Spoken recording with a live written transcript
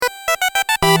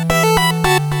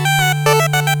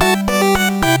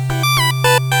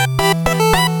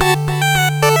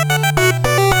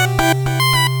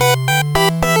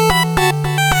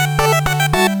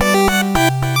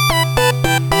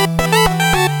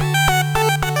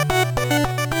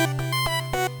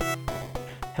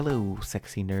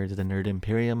sexy nerds of the Nerd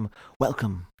Imperium.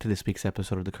 Welcome to this week's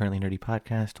episode of the Currently Nerdy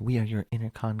Podcast. We are your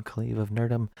inner conclave of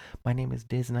nerdom. My name is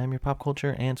Diz, and I'm your pop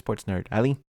culture and sports nerd.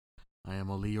 Ali? I am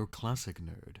Ali, your classic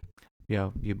nerd.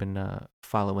 Yo, you've been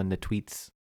following the tweets?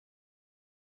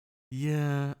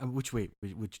 Yeah, which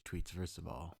tweets, first of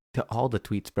all? All the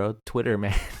tweets, bro. Twitter,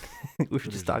 man. We were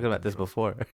Twitter's just talking about this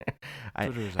before.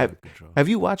 Twitter's out of control. Have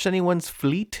you watched anyone's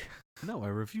fleet? No, I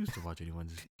refuse to watch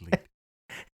anyone's leak.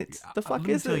 The fuck Let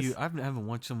me is tell this? you, I haven't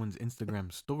watched someone's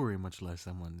Instagram story, much less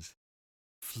someone's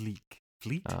fleet.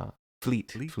 Fleet?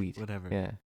 Fleet. Whatever.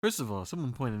 Yeah. First of all,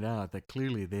 someone pointed out that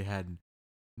clearly they had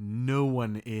no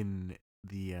one in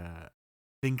the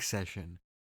think session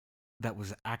that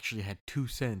was actually had 2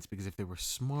 cents, because if they were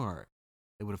smart,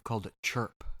 they would have called it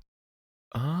chirp.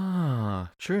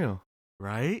 Ah, true.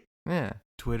 Right? Yeah.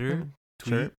 Twitter,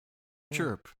 tweet, Chirp.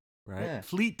 chirp. Right? Yeah.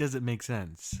 Fleet doesn't make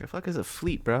sense. The fuck is a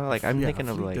fleet, bro? Like, I'm thinking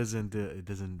of fleet like... it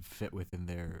doesn't fit within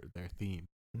their theme.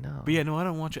 No. But yeah, no, I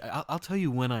don't watch it. I'll tell you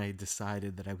when I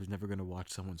decided that I was never gonna watch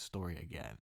someone's story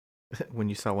again. When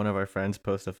you saw one of our friends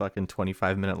post a fucking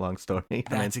 25-minute long story on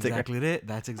That's Instagram.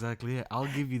 exactly it. I'll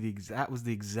give you that was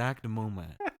the exact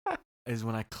moment. Is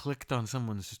when I clicked on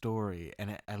someone's story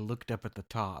and I looked up at the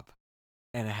top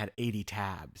and it had 80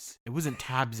 tabs. It wasn't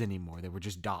tabs anymore. They were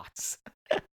just dots.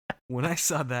 When I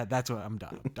saw that, that's what I'm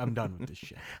done. I'm done with this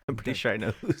shit. I'm pretty sure I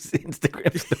know whose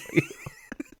Instagram story.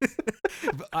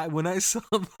 But when I saw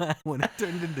that, when it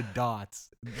turned into dots,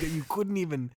 you couldn't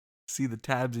even see the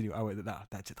tabs anymore. I went, no,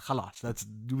 that's it. Khalas.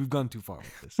 We've gone too far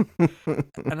with this.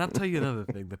 And I'll tell you another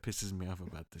thing that pisses me off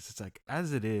about this. It's like,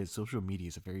 as it is, social media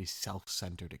is a very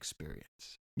self-centered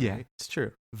experience. Yeah, right? it's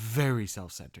true. Very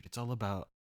self-centered. It's all about,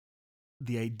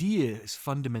 the idea is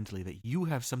fundamentally that you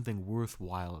have something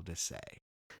worthwhile to say.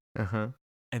 Uh-huh.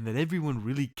 And that everyone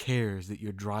really cares that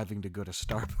you're driving to go to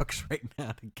Starbucks right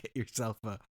now to get yourself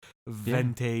a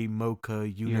venti, mocha,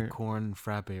 unicorn,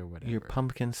 frappe, or whatever. Your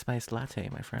pumpkin spice latte,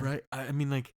 my friend. Right? I mean,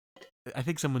 like, I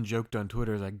think someone joked on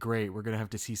Twitter, like, great, we're going to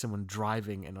have to see someone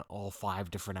driving in all 5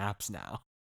 different apps now.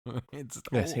 It's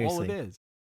all it is.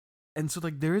 And so,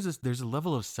 like, there's a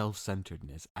level of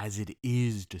self-centeredness as it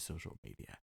is to social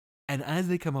media. And as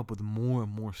they come up with more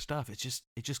and more stuff, it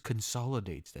just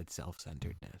consolidates that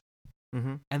self-centeredness.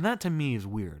 Mm-hmm. And that to me is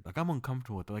weird. Like, I'm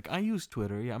uncomfortable with it. Like, I use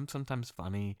Twitter. Yeah, I'm sometimes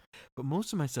funny, but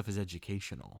most of my stuff is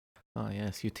educational. Oh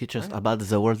yes, you teach us about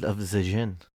the world of the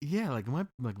jinn. Yeah, like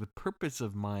the purpose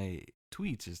of my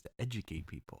tweets is to educate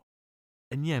people.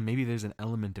 And yeah, maybe there's an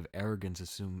element of arrogance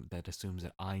that assumes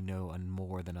that I know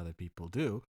more than other people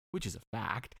do, which is a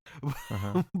fact.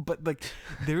 Uh-huh. But like,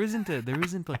 there isn't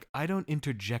like, I don't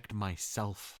interject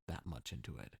myself that much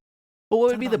into it. Well, what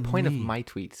It's would be not the about point of me. my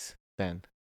tweets then?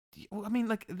 Well, I mean,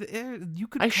 like, you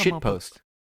could I come shit up post.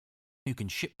 You can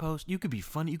shit post. You could be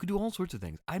funny. You could do all sorts of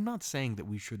things. I'm not saying that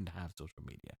we shouldn't have social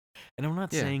media, and I'm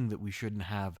not saying that we shouldn't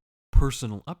have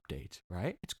personal updates.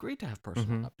 Right? It's great to have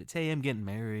personal updates. Hey, I'm getting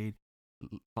married.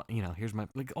 Here's my,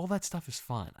 like, all that stuff is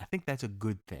fun. I think that's a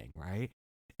good thing, right?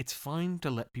 It's fine to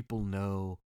let people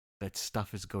know that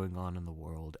stuff is going on in the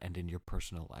world and in your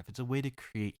personal life. It's a way to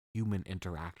create human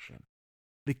interaction.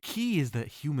 The key is that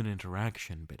human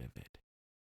interaction bit of it.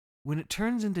 When it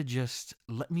turns into just,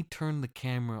 let me turn the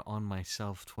camera on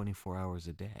myself 24 hours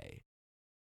a day,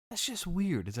 that's just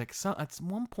weird. It's like, at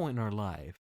one point in our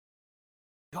life,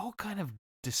 we all kind of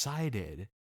decided,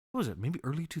 what was it, maybe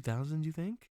early 2000s, you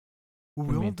think? Where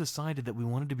we all decided that we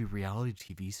wanted to be reality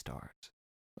TV stars.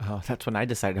 Oh, that's when I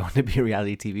decided I wanted to be a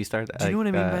reality TV star. Do you know what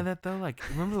I mean by that, though? Like,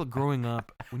 remember growing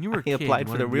up, when you were a kid, applied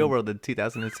for the real world in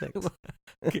 2006.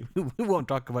 Okay, we won't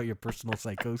talk about your personal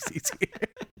psychoses here.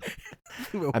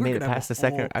 I made it past the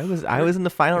second. I was in the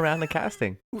final round of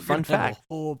casting. Fun fact. A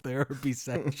whole therapy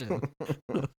section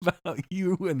about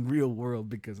you and real world,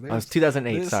 because I was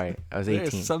 2008. Sorry, I was 18.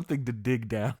 There's something to dig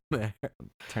down there.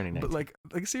 Turning 19. But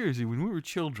like seriously, when we were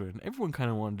children, everyone kind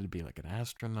of wanted to be like an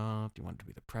astronaut. You wanted to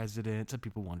be the president. Some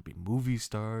people wanted to be movie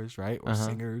stars, right, or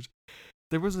singers.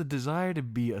 There was a desire to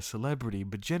be a celebrity,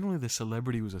 but generally the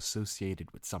celebrity was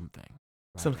associated with something.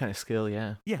 Right? Some kind of skill,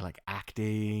 yeah. Yeah, like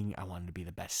acting. I wanted to be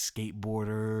the best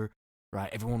skateboarder. Right,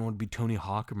 everyone wanted to be Tony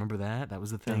Hawk. Remember that? That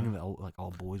was the thing. That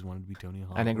all boys wanted to be Tony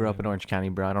Hawk. I didn't grow up in Orange County,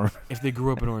 bro. I don't remember. If they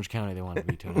grew up in Orange County, they wanted to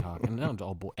be Tony Hawk. And not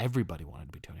everybody wanted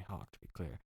to be Tony Hawk, to be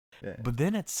clear. Yeah. But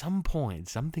then at some point,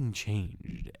 something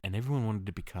changed, and everyone wanted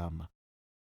to become.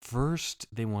 First,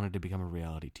 they wanted to become a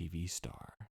reality TV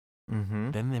star.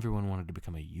 Mm-hmm. Then everyone wanted to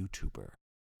become a YouTuber.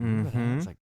 Mm-hmm. It's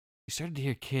like, you started to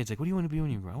hear kids like, "What do you want to be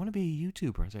when you grow up?" I want to be a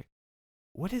YouTuber. It's like,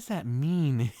 what does that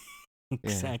mean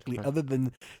exactly, other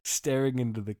than staring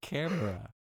into the camera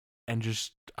and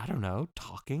just, I don't know,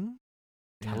 talking?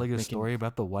 telling a story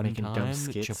about the one making time dumb that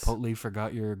skits. Chipotle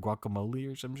forgot your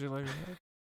guacamole or some shit like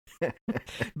that.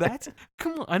 That's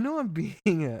come on. I know I'm being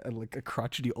a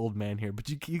crotchety old man here, but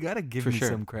you gotta give me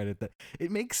some credit that it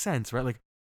makes sense, right? Like,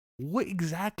 what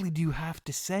exactly do you have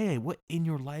to say? What in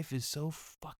your life is so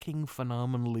fucking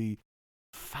phenomenally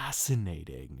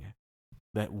fascinating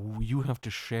that you have to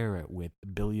share it with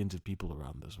billions of people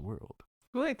around this world?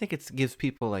 Well, I think it gives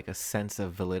people like a sense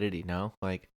of validity, no?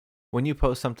 Like when you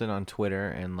post something on Twitter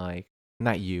and like,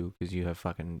 not you, because you have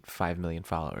fucking 5 million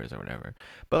followers or whatever,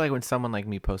 but like when someone like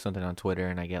me posts something on Twitter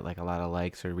and I get like a lot of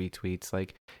likes or retweets,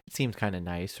 like it seems kind of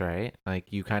nice, right?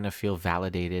 Like you kind of feel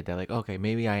validated that like, okay,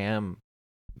 maybe I am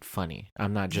funny.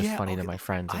 I'm not just funny to my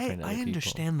friends and funny to other people. I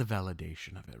understand the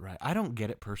validation of it, right? I don't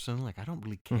get it personally. Like, I don't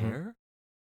really care.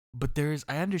 But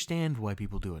I understand why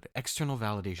people do it. External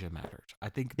validation matters. I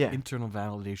think internal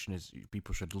validation is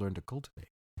people should learn to cultivate.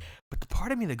 But the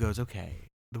part of me that goes, okay,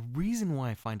 the reason why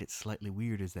I find it slightly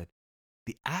weird is that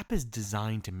the app is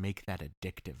designed to make that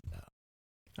addictive,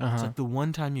 though. It's like the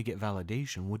one time you get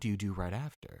validation, what do you do right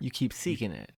after? You keep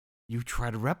seeking it. You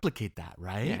try to replicate that,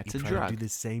 right? Yeah, it's you a try drug. to do the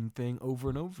same thing over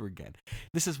and over again.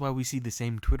 This is why we see the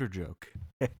same Twitter joke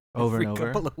over every and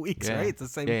over. couple of weeks, right? It's the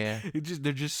same. Yeah.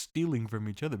 They're just stealing from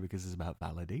each other because it's about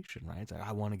validation, right? It's like,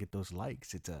 I want to get those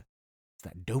likes. It's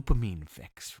that dopamine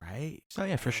fix, right? Oh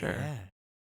yeah, for sure.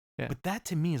 Yeah. But that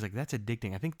to me is like, that's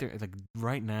addicting. I think they're like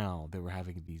right now they were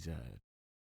having these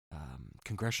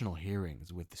congressional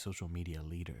hearings with the social media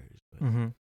leaders,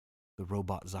 the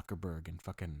robot Zuckerberg and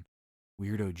fucking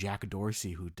weirdo Jack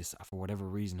Dorsey, who for whatever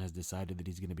reason has decided that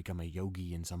he's going to become a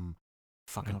yogi in some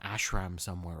fucking ashram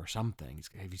somewhere or something.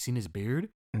 Have you seen his beard?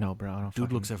 No, bro. I don't.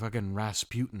 Dude looks like fucking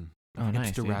Rasputin.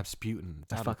 Nice, hipster Rasputin.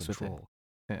 It's out of control.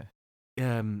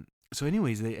 Yeah. So,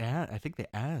 anyways, I think they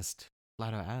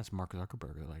flat out asked Mark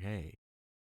Zuckerberg, they're like, "Hey,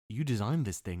 you designed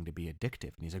this thing to be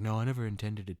addictive," and he's like, "No, I never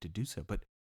intended it to do so," but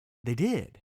they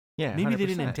did. Yeah. Maybe 100%. they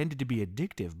didn't intend it to be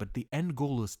addictive, but the end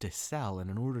goal is to sell, and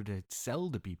in order to sell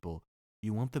to people,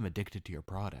 you want them addicted to your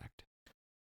product.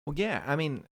 Well, yeah. I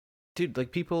mean, dude,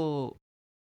 like people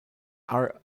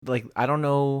are like, I don't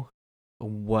know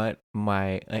what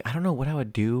I don't know what I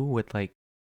would do with like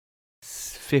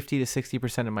 50 to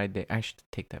 60% of my day. I should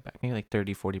take that back. Maybe like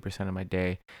 30-40% of my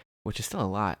day, which is still a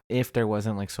lot if there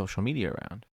wasn't like social media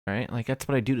around, right? Like that's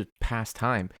what I do to pass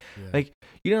time. Yeah. Like,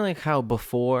 you know, like how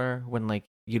before when like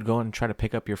you'd go and try to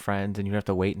pick up your friends and you'd have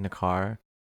to wait in the car,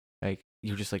 like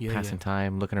you're just like passing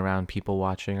time, looking around, people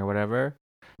watching or whatever.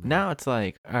 Now it's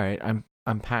like, all right,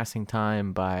 I'm passing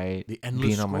time by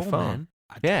being on my phone. Man.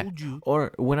 I told you.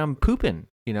 Or when I'm pooping,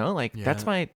 you know, like that's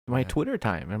my Twitter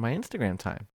time and my Instagram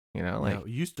time. You know, like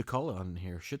we used to call it on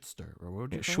here shitster or what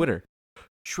would you call Schwitter.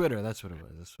 Schwitter, that's what it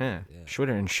was.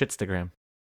 Schwitter and Shitstagram.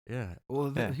 Yeah. Well,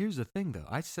 here's the thing, though.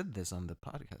 I said this on the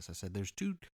podcast. I said there's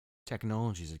two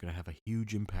technologies that are going to have a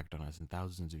huge impact on us in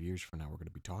thousands of years from now. We're going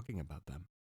to be talking about them.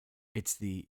 It's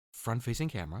the front-facing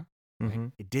camera. Right? Mm-hmm.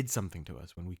 It did something to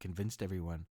us when we convinced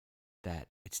everyone that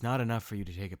it's not enough for you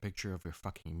to take a picture of your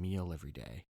fucking meal every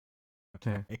day.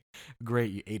 Okay. Yeah.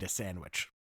 Great, you ate a sandwich.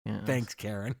 Yeah, thanks,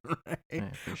 Karen. Right?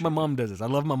 Yeah, sure. My mom does this. I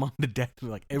love my mom to death.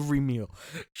 Like every meal,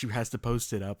 she has to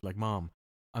post it up. Like, Mom,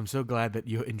 I'm so glad that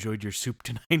you enjoyed your soup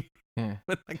tonight. Yeah.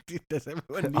 But like, dude, does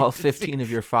everyone all 15 of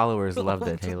your followers loved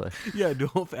it, Taylor. Yeah,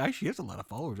 actually, she has a lot of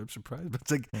followers. I'm surprised. But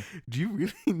it's like, do you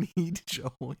really need to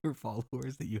show all your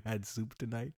followers that you had soup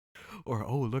tonight? Or,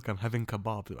 oh, look, I'm having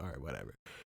kebabs. All right, whatever.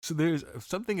 So there's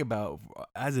something about,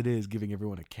 as it is, giving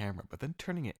everyone a camera, but then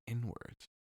turning it inwards.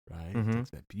 Right? Mm-hmm.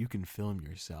 That you can film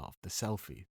yourself, the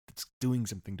selfie. It's doing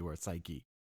something to our psyche,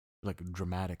 like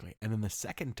dramatically. And then the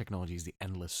second technology is the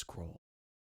endless scroll,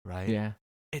 right? Yeah.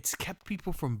 It's kept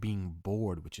people from being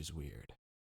bored, which is weird.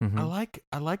 Mm-hmm.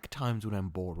 I like times when I'm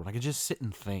bored, when I can just sit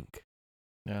and think.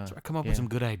 Yeah. So I come up with some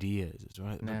good ideas.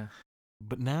 Right? Yeah.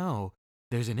 But now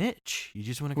there's an itch. You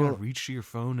just want to kind of reach to your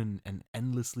phone and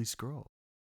endlessly scroll.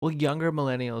 Well, younger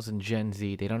millennials and Gen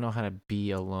Z, they don't know how to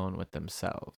be alone with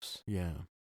themselves. Yeah.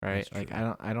 Right? Like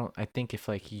I think if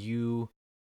like you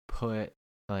put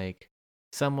like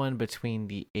someone between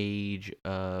the age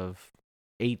of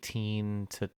 18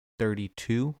 to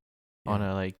 32 on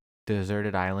a like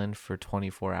deserted island for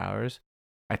 24 hours,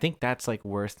 I think that's like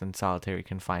worse than solitary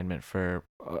confinement for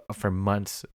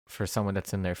months for someone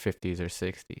that's in their 50s or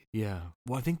 60s. Yeah.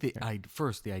 Well, I think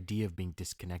the idea of being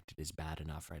disconnected is bad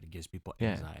enough, right? It gives people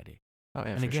anxiety. Oh,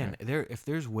 yeah, and again, if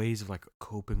there's ways of like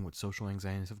coping with social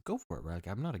anxiety and stuff, go for it, right? Like,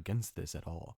 I'm not against this at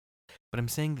all. But I'm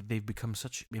saying that they've become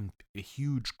such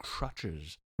huge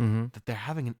crutches Mm-hmm. that they're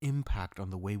having an impact on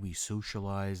the way we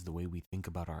socialize, the way we think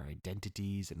about our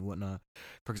identities and whatnot.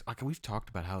 Like we've talked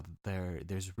about how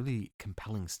there's a really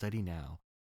compelling study now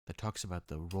that talks about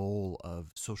the role of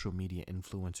social media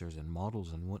influencers and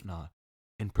models and whatnot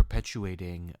in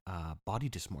perpetuating body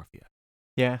dysmorphia.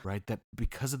 Yeah. Right, that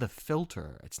because of the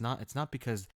filter, it's not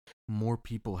because more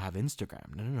people have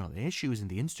Instagram. No. The issue isn't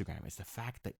the Instagram. It's the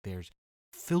fact that there's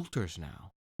filters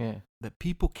now. Yeah. That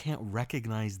people can't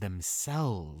recognize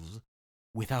themselves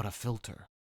without a filter.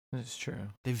 That's true.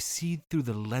 They see through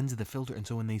the lens of the filter, and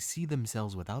so when they see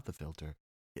themselves without the filter,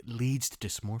 it leads to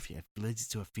dysmorphia. It leads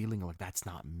to a feeling of like, that's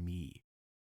not me.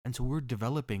 And so we're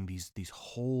developing these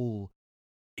whole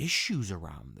issues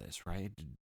around this, right?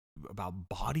 About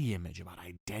body image, about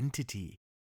identity.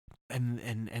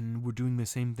 And we're doing the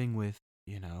same thing with,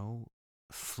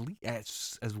 Fleet.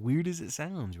 As weird as it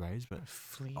sounds, right? But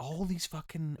Fleet. all these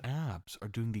fucking apps are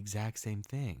doing the exact same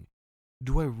thing.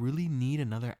 Do I really need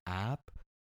another app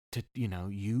to,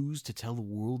 use to tell the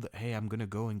world that, hey, I'm going to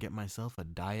go and get myself a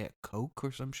Diet Coke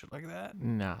or some shit like that?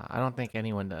 Nah, I don't think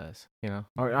anyone does,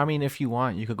 Or, I mean, if you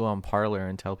want, you could go on Parler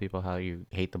and tell people how you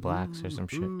hate the blacks or some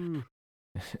shit.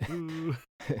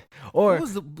 Or what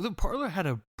was the Parler had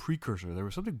a precursor. There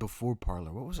was something before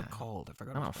Parler. What was it called? I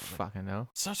forgot. I don't fucking know.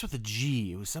 It starts with a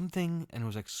G. It was something, and it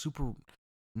was like super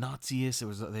Nazi-ish. It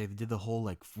was, they did the whole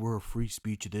like, we're free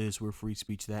speech this, we're free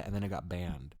speech that, and then it got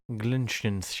banned.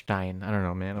 Glinstenstein. I don't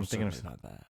know, man. I'm thinking of not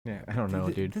that. Yeah, I don't know,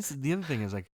 dude. The other thing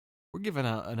is like, we're giving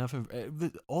out enough.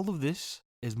 All of this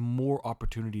is more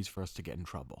opportunities for us to get in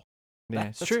trouble. Yeah,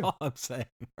 it's true. That's all I'm saying.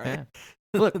 Right?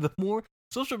 Yeah. Look, the more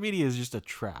social media is just a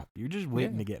trap. You're just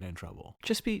waiting to get in trouble.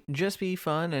 Just be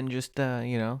fun and just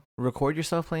record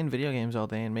yourself playing video games all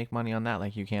day and make money on that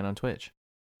like you can on Twitch.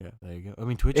 Yeah, there you go. I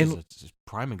mean, Twitch is a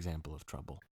prime example of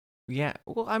trouble. Yeah,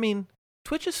 well, I mean,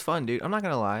 Twitch is fun, dude. I'm not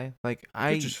gonna lie. Like,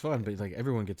 Twitch is fun, but like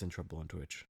everyone gets in trouble on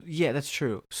Twitch. Yeah, that's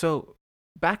true. So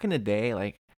back in the day,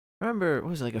 like, I remember it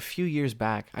was like a few years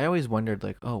back. I always wondered,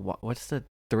 like, oh, what's the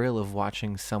thrill of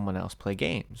watching someone else play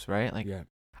games, right? Like, yeah.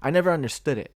 I never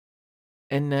understood it.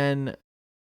 And then,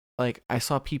 like, I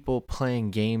saw people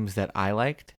playing games that I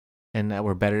liked and that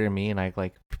were better than me, and I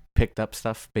like picked up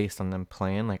stuff based on them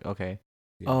playing. Like, okay,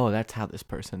 oh, that's how this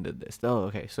person did this. Oh,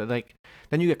 okay. So like,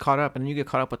 then you get caught up, and then you get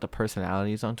caught up with the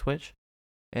personalities on Twitch,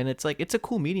 and it's like it's a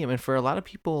cool medium. And for a lot of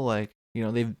people, like,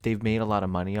 they've made a lot of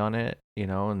money on it,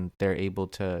 and they're able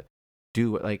to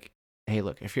do like, hey,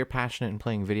 look, if you're passionate in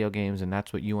playing video games and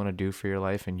that's what you want to do for your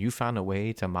life, and you found a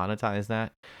way to monetize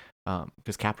that.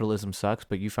 Because capitalism sucks,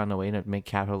 but you found a way to make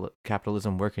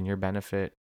capitalism work in your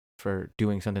benefit for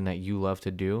doing something that you love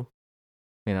to do.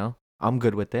 I'm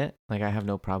good with it. Like, I have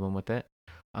no problem with it.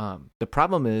 The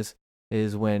problem is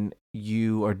when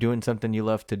you are doing something you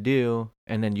love to do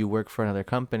and then you work for another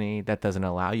company that doesn't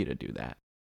allow you to do that.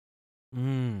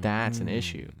 That's an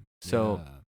issue. So,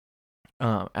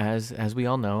 as we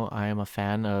all know, I am a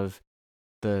fan of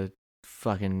the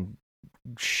fucking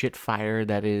shit fire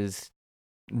that is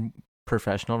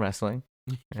professional wrestling,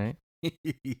 right?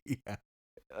 Yeah.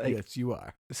 Yes, you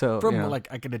are. So from like,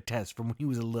 I can attest from when he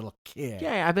was a little kid.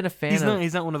 Yeah, I've been a fan.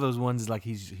 He's not one of those ones like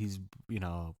he's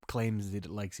claims that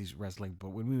likes he's wrestling. But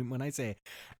when I say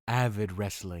avid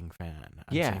wrestling fan,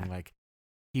 I'm saying like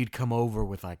he'd come over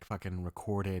with like fucking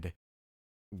recorded,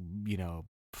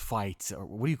 fights, or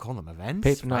what do you call them,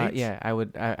 events? I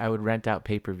would rent out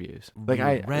pay-per-views.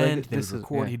 Like,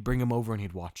 record. He'd bring them over and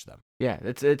he'd watch them. Yeah,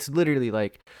 it's literally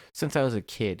like, since I was a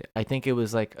kid, I think it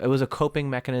was a coping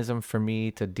mechanism for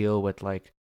me to deal with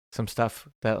like some stuff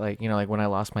that, like, like when I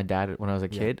lost my dad when I was a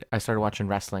kid, I started watching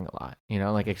wrestling a lot.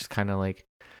 Like, it's kind of like,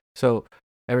 so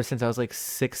ever since I was like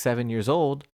 6-7 years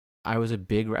old, I was a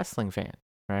big wrestling fan,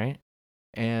 right?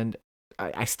 And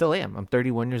I still am. I'm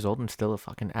 31 years old. I'm still a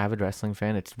fucking avid wrestling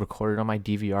fan. It's recorded on my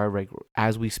DVR right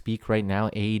as we speak right now.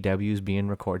 AEW is being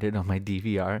recorded on my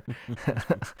DVR.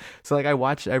 So like, I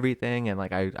watch everything, and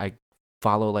like I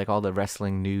follow like all the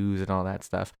wrestling news and all that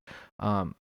stuff.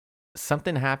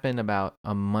 Something happened about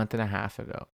a month and a half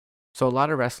ago. So a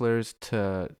lot of wrestlers,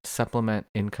 to supplement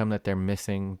income that they're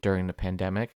missing during the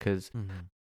pandemic, because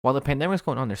while the pandemic's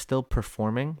going on, they're still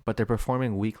performing, but they're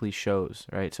performing weekly shows,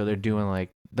 right? So they're doing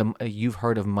like you've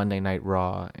heard of Monday Night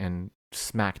Raw and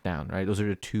SmackDown, right? Those are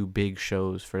the two big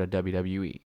shows for the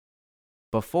WWE.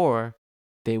 Before,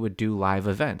 they would do live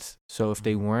events. So if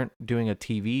they weren't doing a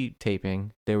TV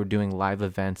taping, they were doing live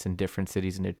events in different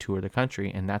cities, and they'd tour the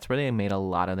country, and that's where they made a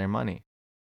lot of their money.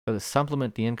 So to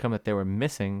supplement the income that they were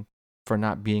missing for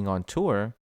not being on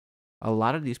tour, a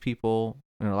lot of these people,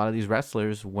 and a lot of these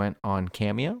wrestlers, went on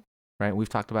Cameo, right? We've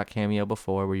talked about Cameo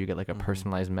before, where you get like a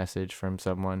personalized message from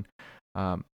someone.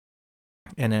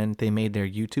 And then they made their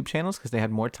YouTube channels because they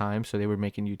had more time, so they were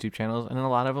making YouTube channels, and then a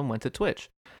lot of them went to Twitch.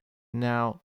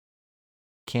 Now,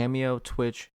 Cameo,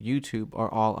 Twitch, YouTube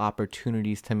are all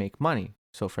opportunities to make money.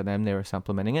 So for them, they were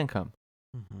supplementing income.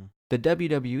 Mm-hmm. The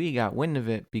WWE got wind of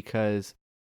it because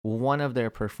one of their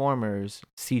performers,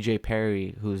 CJ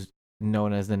Perry, who's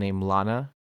known as the name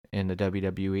Lana in the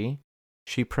WWE,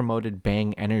 she promoted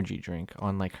Bang energy drink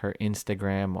on like her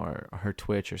Instagram or her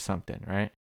Twitch or something,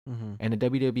 right? Mm-hmm. And the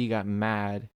WWE got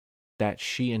mad that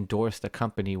she endorsed a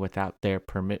company without their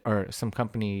permit, or some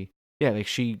company, yeah, like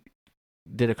she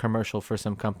did a commercial for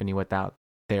some company without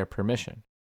their permission,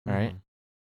 right? Mm-hmm.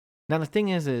 Now the thing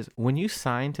is when you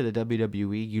sign to the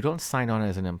WWE, you don't sign on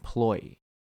as an employee,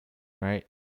 right?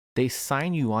 They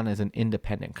sign you on as an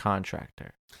independent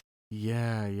contractor.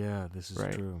 Yeah, this is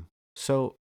right? true.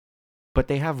 So, but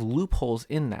they have loopholes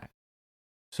in that.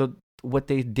 So what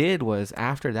they did was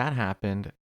after that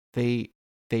happened, they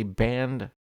banned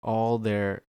all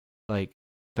their like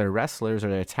their wrestlers or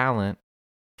their talent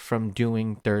from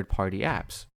doing third party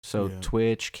apps. So Yeah.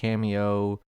 Twitch,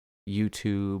 Cameo,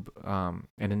 YouTube,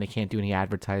 and then they can't do any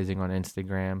advertising on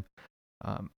Instagram,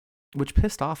 which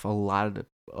pissed off a lot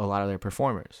of their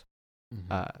performers.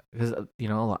 Because you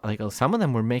know, like some of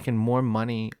them were making more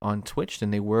money on Twitch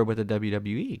than they were with the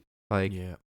WWE. Like,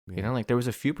 Yeah. you know, like there was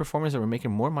a few performers that were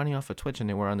making more money off of Twitch than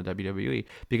they were on the WWE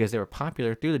because they were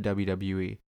popular through the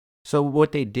WWE. So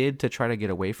what they did to try to get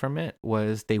away from it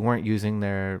was they weren't using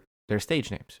their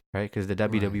stage names, right? Because the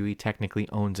WWE technically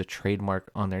owns a trademark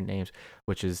on their names,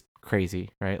 which is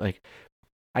crazy, right? Like,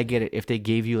 I get it if they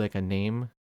gave you like a name,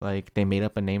 like they made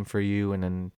up a name for you, and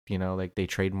then you know like they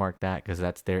trademark that because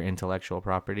that's their intellectual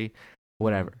property,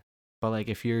 whatever. But like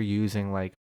if you're using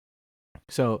like,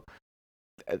 so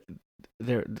uh,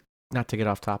 there, not to get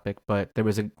off topic, but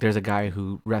there's a guy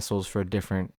who wrestles for a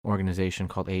different organization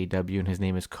called AEW, and his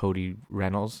name is Cody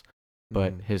Reynolds,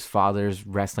 but his father's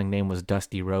wrestling name was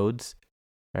Dusty Rhodes,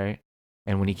 right?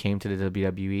 And when he came to the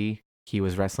WWE, he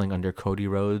was wrestling under Cody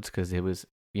Rhodes because it was,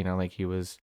 you know, like he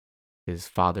was his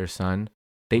father's son.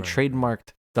 They trademarked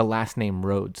the last name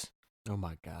Rhodes. Oh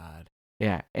my God.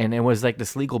 Yeah, and it was like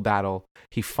this legal battle.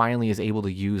 He finally is able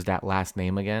to use that last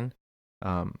name again,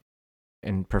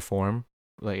 and perform.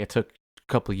 Like it took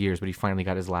a couple of years, but he finally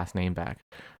got his last name back.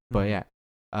 But yeah,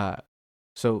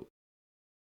 so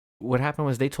what happened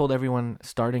was they told everyone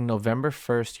starting November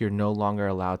 1st, you're no longer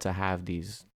allowed to have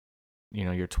these, you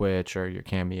know, your Twitch or your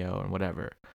Cameo and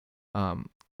whatever.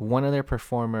 One of their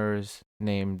performers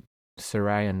named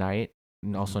Saraya Knight,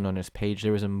 also known as Paige,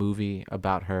 there was a movie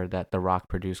about her that The Rock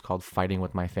produced called Fighting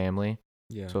with My Family.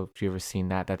 Yeah. So if you ever seen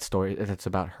that story, that's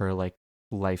about her like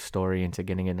life story into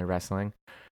getting into wrestling.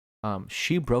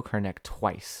 She broke her neck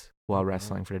twice while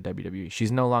wrestling for the WWE.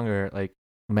 She's no longer like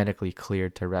medically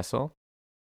cleared to wrestle.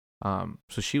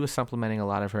 So she was supplementing a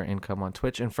lot of her income on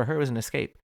Twitch, and for her it was an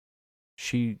escape.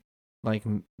 She like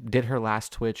did her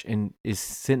last Twitch and is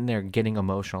sitting there getting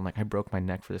emotional. Like, I broke my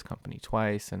neck for this company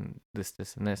twice, and this,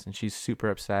 and this, and she's super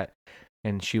upset.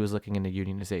 And she was looking into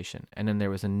unionization. And then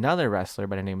there was another wrestler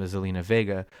by the name of Zelina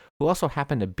Vega, who also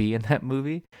happened to be in that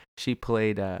movie. She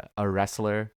played a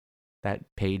wrestler that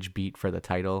Paige beat for the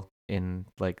title in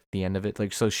like the end of it.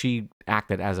 Like, so she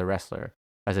acted as a wrestler,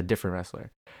 as a different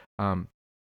wrestler.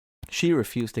 She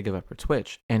refused to give up her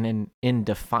Twitch, and in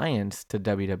defiance to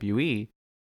WWE,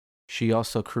 she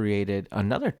also created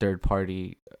another third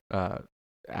party,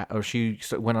 or she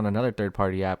went on another third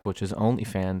party app, which is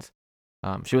OnlyFans.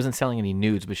 She wasn't selling any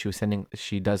nudes, but she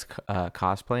does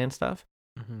cosplay and stuff.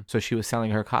 So she was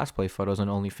selling her cosplay photos on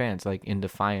OnlyFans, like in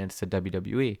defiance to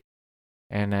WWE.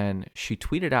 And then she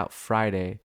tweeted out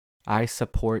Friday, "I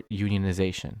support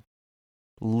unionization."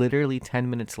 Literally 10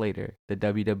 minutes later, the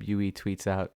WWE tweets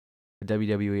out, "The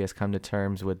WWE has come to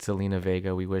terms with Zelina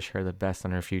Vega. We wish her the best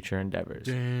on her future endeavors."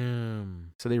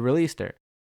 Damn. So they released her.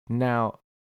 Now,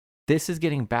 this is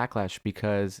getting backlash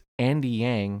because Andy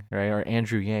Yang, right, or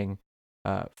Andrew Yang,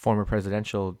 former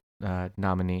presidential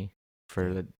nominee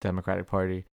for the Democratic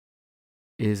Party,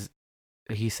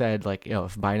 he said, like, yo,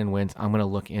 if Biden wins, I'm going to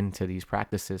look into these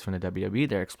practices from the WWE.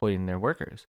 They're exploiting their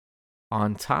workers.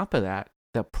 On top of that,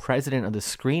 the president of the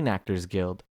Screen Actors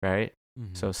Guild, right?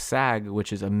 So SAG,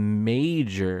 which is a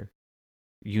major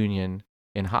union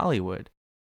in Hollywood,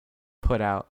 put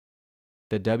out,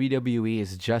 the WWE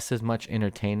is just as much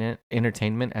entertainment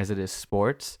as it is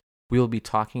sports. We will be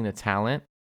talking to talent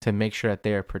to make sure that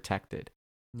they are protected.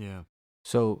 Yeah.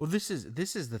 So, well, this is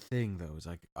the thing though. Is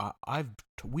like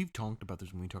we've talked about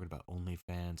this when we talked about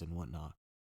OnlyFans and whatnot.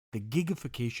 The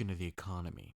gigification of the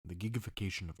economy, the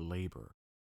gigification of labor,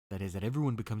 that is that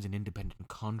everyone becomes an independent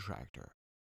contractor.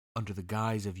 under the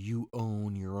guise of you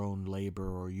own your own labor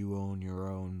or you own your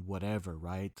own whatever,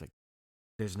 right? It's like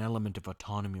there's an element of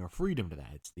autonomy or freedom to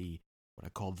that. It's the what I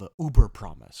call the Uber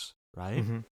promise, right?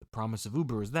 Mm-hmm. The promise of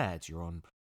Uber is that it's your own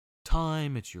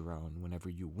time, it's your own whenever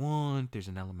you want. There's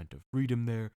an element of freedom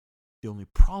there. The only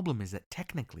problem is that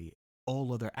technically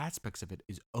all other aspects of it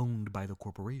is owned by the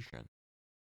corporation.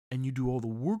 And you do all the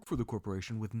work for the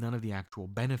corporation with none of the actual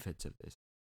benefits of this.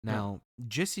 Now,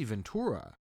 Jesse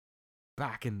Ventura,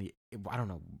 back in the, I don't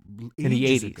know, In the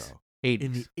 80s. ago,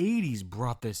 in the 80s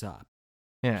brought this up.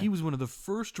 Yeah. He was one of the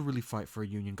first to really fight for a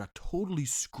union, got totally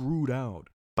screwed out.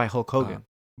 By Hulk Hogan.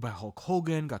 By Hulk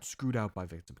Hogan, got screwed out by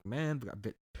Vince McMahon, got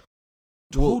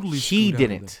totally he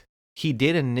didn't. He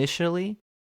did initially.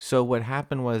 So what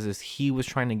happened is he was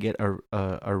trying to get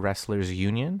a wrestlers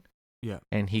union. Yeah.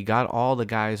 And he got all the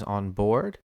guys on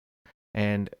board,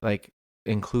 and like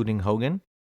including Hogan.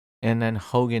 And then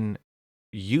Hogan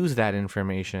used that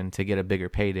information to get a bigger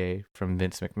payday from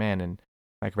Vince McMahon and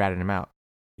like ratted him out.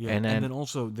 Yeah, and then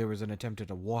also there was an attempt at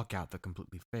a walkout that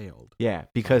completely failed. Yeah,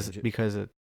 because of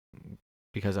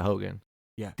Hogan.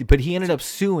 Yeah, but he ended up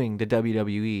suing the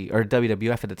WWE or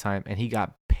WWF at the time, and he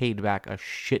got paid back a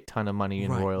shit ton of money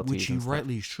in royalties, which he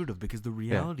rightly should have, because the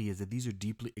reality is that these are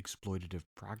deeply exploitative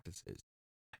practices,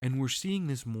 and we're seeing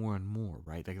this more and more,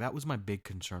 right? Like that was my big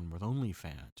concern with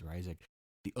OnlyFans, right? It's like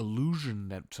the illusion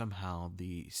that somehow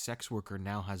the sex worker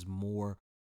now has more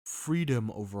freedom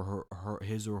over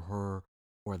his or her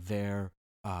or their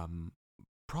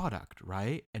product,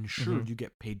 right? And sure, you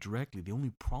get paid directly. The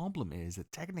only problem is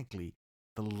that technically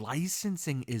the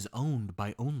licensing is owned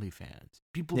by OnlyFans.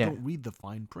 People don't read the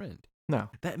fine print. No.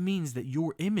 That means that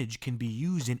your image can be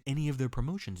used in any of their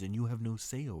promotions and you have no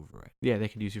say over it. Yeah, they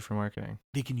could use you for marketing.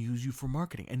 They can use you for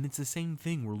marketing. And it's the same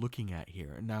thing we're looking at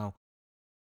here. Now,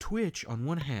 Twitch, on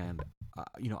one hand,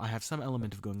 I have some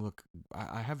element of going, look,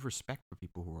 I have respect for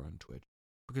people who are on Twitch.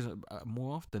 Because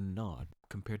more often than not,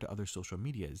 compared to other social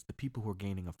medias, the people who are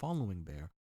gaining a following there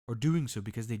are doing so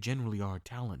because they generally are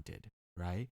talented,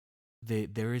 right?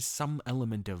 There is some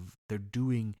element of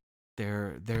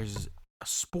there's a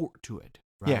sport to it,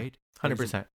 right? Yeah,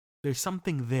 100%. There's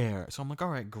something there. So I'm like, all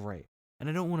right, great. And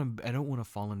I don't want to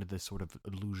fall into this sort of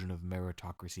illusion of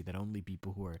meritocracy that only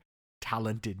people who are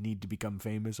talented need to become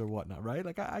famous or whatnot, right?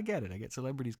 Like I get it. I get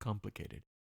celebrities complicated.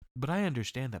 But I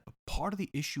understand that. But part of the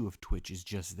issue of Twitch is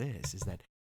just this, is that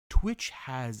Twitch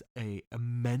has a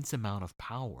immense amount of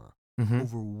power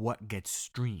over what gets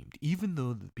streamed. Even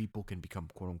though the people can become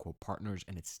quote-unquote partners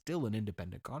and it's still an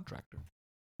independent contractor,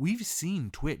 we've seen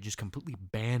Twitch just completely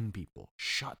ban people,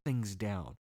 shut things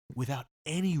down without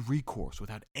any recourse,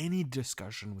 without any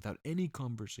discussion, without any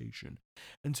conversation.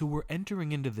 And so we're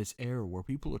entering into this era where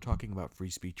people are talking about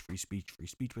free speech,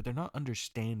 but they're not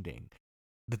understanding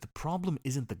that the problem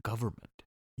isn't the government.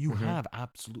 You have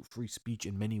absolute free speech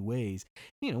in many ways,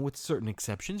 with certain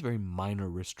exceptions, very minor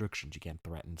restrictions. You can't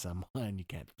threaten someone, you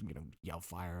can't, yell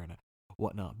fire and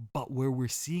whatnot. But where we're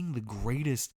seeing the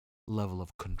greatest level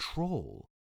of control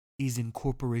is in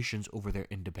corporations over their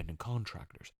independent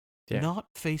contractors. Yeah.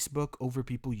 Not Facebook over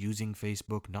people using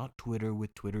Facebook, not Twitter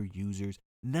with Twitter users.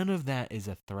 None of that is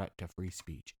a threat to free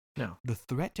speech. No. The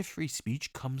threat to free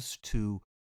speech comes to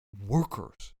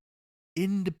workers,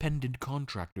 independent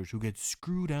contractors who get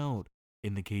screwed out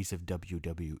in the case of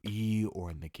WWE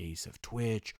or in the case of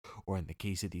Twitch or in the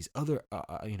case of these other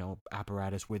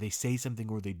apparatus where they say something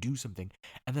or they do something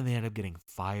and then they end up getting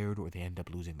fired or they end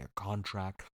up losing their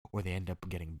contract or they end up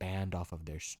getting banned off of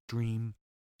their stream.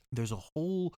 There's a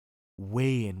whole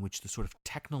way in which the sort of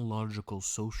technological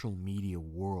social media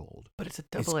world it's a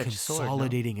double-edged sword,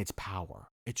 consolidating its power.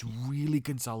 It's really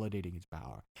consolidating its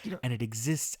power. And it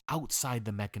exists outside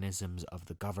the mechanisms of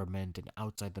the government and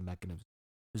outside the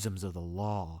mechanisms of the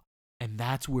law. And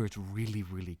that's where it's really,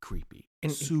 really creepy.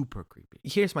 And super creepy.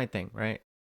 Here's my thing, right?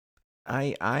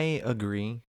 I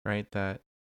agree, right, that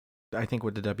I think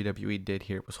what the WWE did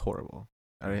here was horrible.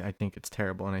 I think it's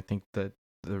terrible, and I think that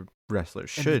the wrestlers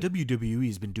should. And the WWE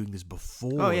has been doing this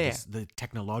before. The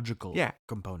technological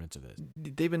components of this.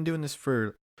 They've been doing this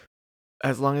for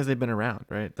as long as they've been around,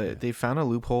 right? They found a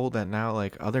loophole that now,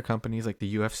 like, other companies like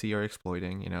the UFC are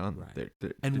exploiting, Right.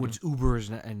 And which Uber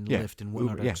and Lyft and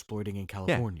whatnot are exploiting in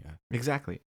California. Yeah,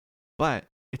 exactly. But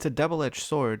it's a double-edged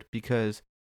sword because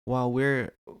while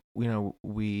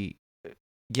we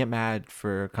get mad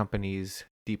for companies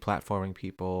deplatforming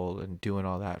people and doing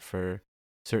all that for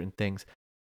certain things,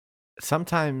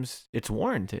 sometimes it's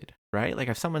warranted, right? Like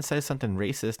if someone says something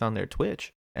racist on their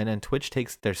Twitch and then Twitch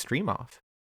takes their stream off,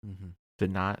 to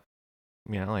not,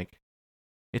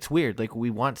 It's weird. Like we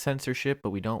want censorship,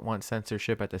 but we don't want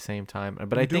censorship at the same time.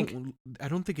 But I think I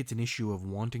don't think it's an issue of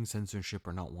wanting censorship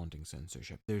or not wanting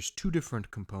censorship. There's two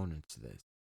different components to this.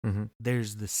 mm-hmm.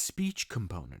 There's the speech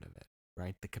component of it,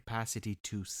 right? The capacity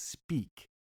to speak,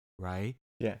 right?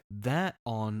 Yeah. That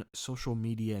on social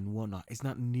media and whatnot is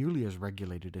not nearly as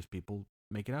regulated as people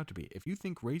make it out to be. If you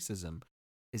think racism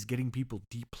is getting people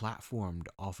deplatformed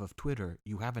off of Twitter,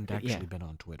 you haven't actually been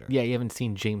on Twitter. Yeah, you haven't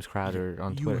seen James Crowder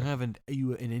on Twitter.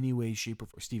 You in any way, shape, or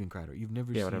form. Steven Crowder. You've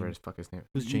never seen... whatever his fuck his name.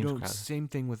 Who's James Crowder? Same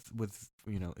thing with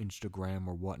Instagram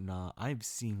or whatnot. I've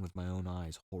seen with my own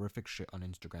eyes horrific shit on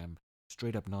Instagram,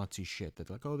 straight up Nazi shit that's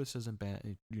like, oh, this isn't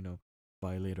bad,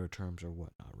 violate our terms or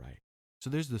whatnot, right? So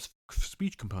there's this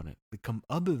speech component.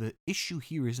 The issue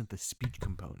here isn't the speech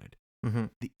component. Mm-hmm.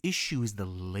 The issue is the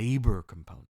labor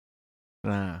component.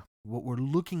 What we're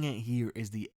looking at here is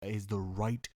the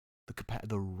right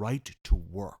to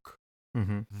work.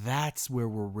 Mm-hmm. That's where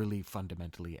we're really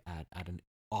fundamentally at an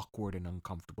awkward and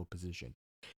uncomfortable position,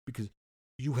 because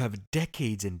you have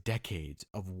decades and decades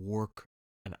of work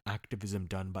and activism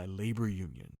done by labor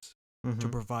unions to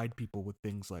provide people with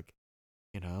things like,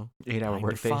 8-hour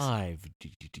work days. 5. Do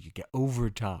you get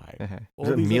overtime?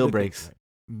 Meal breaks. Things,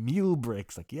 right? Meal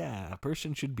breaks. Like, yeah, a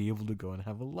person should be able to go and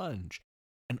have a lunch.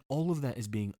 And all of that is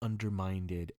being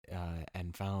undermined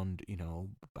and found,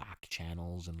 back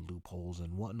channels and loopholes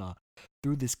and whatnot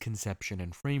through this conception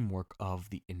and framework of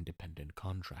the independent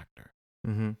contractor.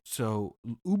 Mm-hmm. So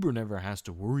Uber never has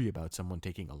to worry about someone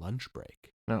taking a lunch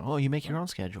break. No, you make your own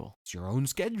schedule. It's your own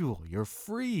schedule. You're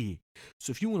free.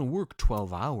 So if you want to work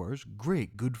 12 hours,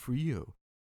 great, good for you.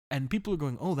 And people are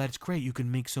going, oh, that's great. You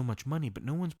can make so much money. But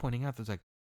no one's pointing out that's like,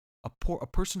 a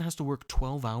person has to work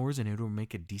 12 hours in order to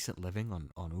make a decent living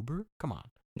on Uber? Come on.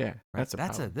 Yeah, right?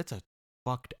 That's a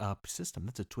fucked up system.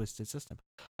 That's a twisted system.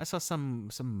 I saw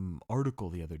some article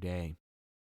the other day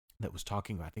that was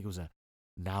talking about, I think it was a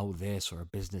Now This or a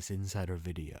Business Insider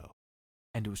video.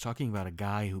 And it was talking about a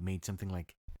guy who made something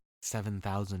like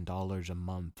 $7,000 a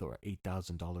month or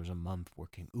 $8,000 a month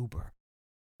working Uber.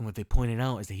 And what they pointed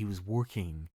out is that he was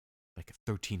working like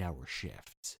 13-hour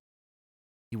shifts.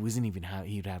 He wasn't even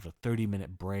he'd have a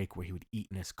 30-minute break where he would eat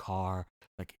in his car.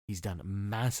 Like, he's done a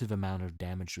massive amount of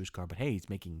damage to his car, but hey, he's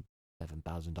making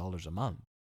 $7,000 a month,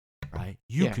 right?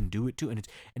 You can do it too. And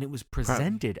it was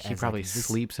presented as... He probably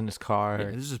sleeps in his car.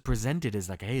 Yeah, this is presented as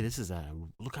like, hey,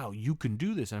 look how you can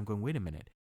do this. And I'm going, wait a minute.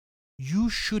 You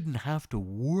shouldn't have to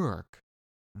work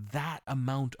that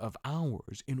amount of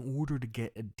hours in order to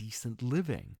get a decent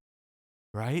living,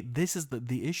 right? This is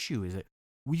the issue, is that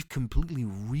we've completely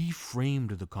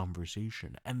reframed the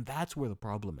conversation. And that's where the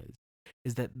problem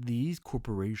is that these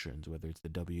corporations, whether it's the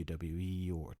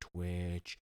WWE or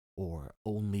Twitch or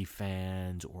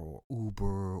OnlyFans or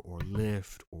Uber or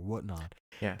Lyft or whatnot,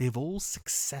 they've all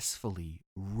successfully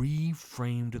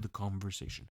reframed the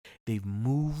conversation. They've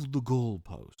moved the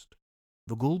goalpost.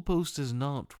 The goalpost is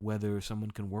not whether someone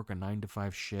can work a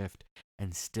 9-to-5 shift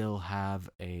and still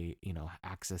have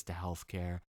access to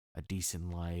healthcare, a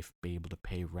decent life, be able to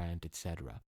pay rent,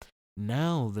 etc.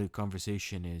 Now the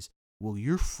conversation is, well,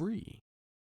 you're free.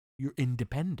 You're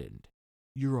independent.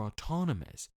 You're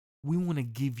autonomous. We want to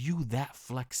give you that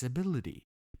flexibility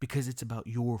because it's about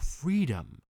your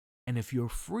freedom. And if you're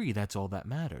free, that's all that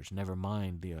matters. Never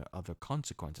mind the other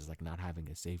consequences, like not having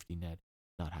a safety net,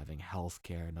 not having health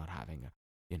care, not having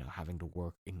having to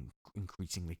work in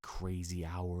increasingly crazy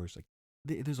hours. Like,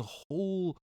 there's a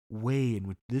whole way in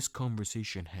which this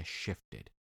conversation has shifted.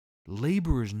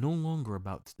 Labor is no longer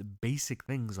about the basic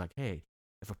things like, hey,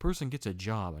 if a person gets a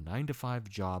job, a 9-to-5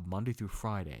 job, Monday through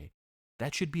Friday,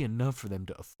 that should be enough for them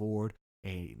to afford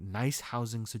a nice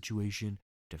housing situation,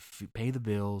 to pay the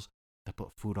bills, to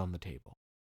put food on the table.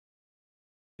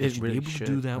 They should be able to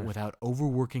do that without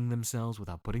overworking themselves,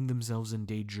 without putting themselves in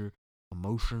danger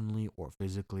emotionally or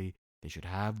physically. They should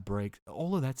have breaks,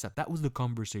 all of that stuff. That was the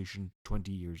conversation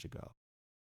 20 years ago.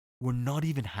 We're not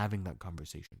even having that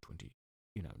conversation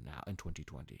now in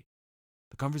 2020.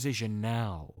 The conversation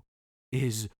now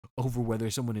is over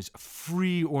whether someone is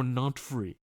free or not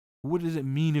free. What does it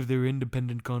mean if they're an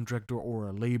independent contractor or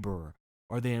a laborer?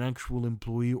 Are they an actual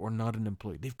employee or not an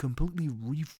employee? They've completely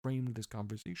reframed this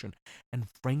conversation. And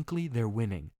frankly, they're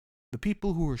winning. The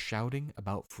people who are shouting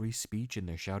about free speech and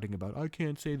they're shouting about, I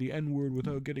can't say the N-word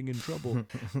without getting in trouble,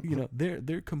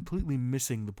 they're completely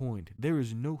missing the point. There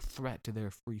is no threat to their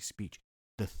free speech.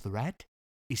 The threat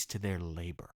is to their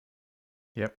labor.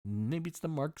 Yep. Maybe it's the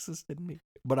Marxist in me,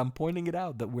 but I'm pointing it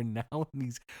out that we're now in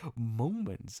these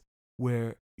moments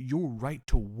where your right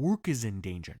to work is in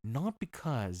danger, not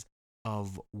because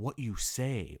of what you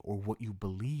say or what you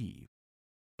believe,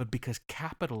 but because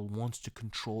capital wants to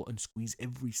control and squeeze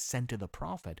every cent of the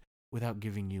profit without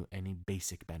giving you any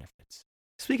basic benefits.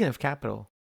 Speaking of capital,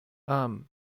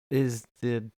 is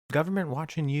the government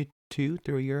watching you too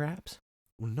through your apps?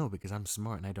 Well, no, because I'm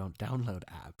smart and I don't download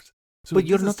apps. So but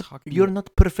you're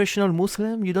not professional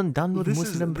Muslim. You don't download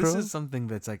Muslim Pro. This is something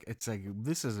that's like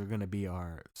this is going to be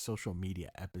our social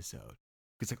media episode,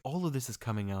 because like all of this is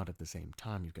coming out at the same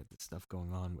time. You've got this stuff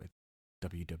going on with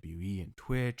WWE and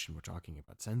Twitch, and we're talking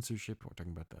about censorship. And we're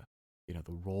talking about the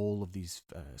role of these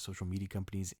social media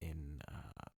companies in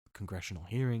congressional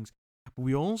hearings. But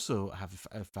we also have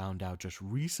found out just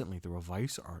recently through a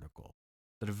Vice article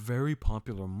that a very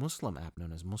popular Muslim app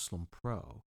known as Muslim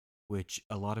Pro, which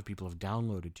a lot of people have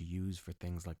downloaded to use for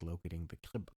things like locating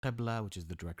the Qibla, which is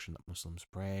the direction that Muslims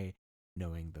pray,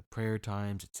 knowing the prayer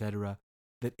times, etc.,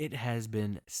 that it has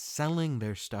been selling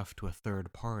their stuff to a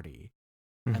third party,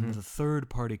 and the third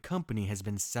party company has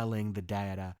been selling the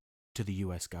data to the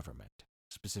U.S. government,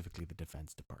 specifically the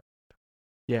Defense Department.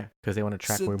 Yeah, because they want to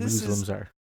track where Muslims are.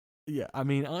 Yeah, I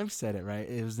mean, I've said it, right?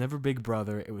 It was never Big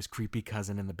Brother. It was creepy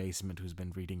cousin in the basement who's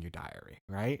been reading your diary,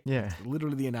 right? Yeah. It's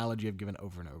literally the analogy I've given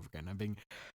over and over again.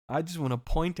 I just want to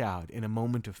point out in a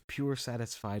moment of pure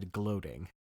satisfied gloating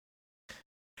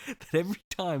that every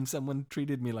time someone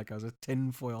treated me like I was a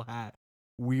tinfoil hat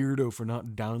weirdo for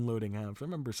not downloading apps. I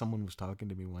remember someone was talking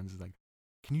to me once, like,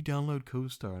 can you download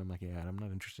CoStar? I'm like, yeah, I'm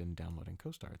not interested in downloading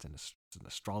CoStar. It's an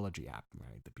astrology app,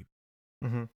 right? The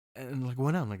people. And like,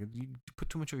 why not? I'm like, you put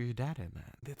too much of your data in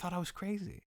that. They thought I was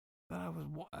crazy. Thought I was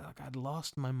like, I'd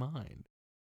lost my mind.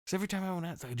 So every time I went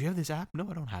out, it's like, do you have this app? No,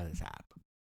 I don't have this app.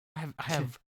 I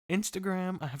have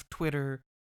Instagram. I have Twitter.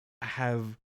 I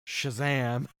have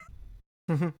Shazam.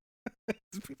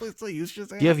 People still use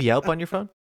Shazam. Do you have Yelp on your phone?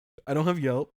 I don't have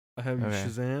Yelp. I have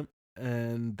Shazam,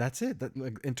 and that's it. That,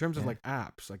 like, in terms of like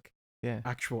apps, like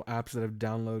actual apps that I've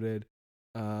downloaded,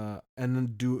 and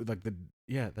then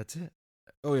that's it.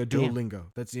 Oh yeah, Duolingo.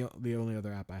 Damn. That's the only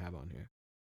other app I have on here.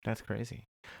 That's crazy.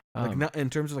 Like, not in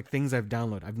terms of like things I've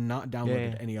downloaded. I've not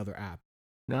downloaded any other app.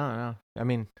 No. I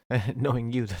mean,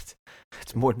 knowing you, that's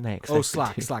more than I expected. Oh,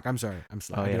 Slack. I'm sorry. I'm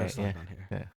Slack. I have Slack on here.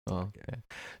 Yeah. Well, yeah.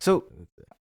 So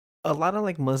a lot of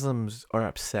like Muslims are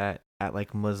upset at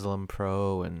like Muslim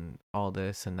Pro and all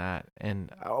this and that.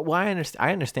 And I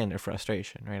understand their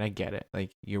frustration, right? I get it.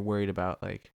 Like, you're worried about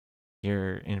like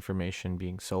your information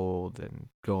being sold and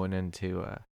going into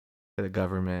the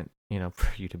government,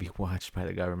 for you to be watched by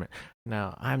the government.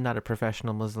 Now, I'm not a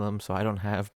professional Muslim, so I don't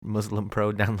have Muslim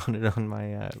Pro downloaded on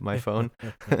my my phone.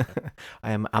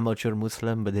 I am amateur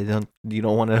Muslim, but you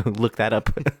don't want to look that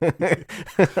up.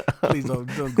 Please don't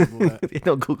Google that.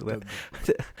 Don't Google that.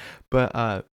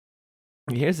 But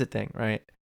here's the thing, right?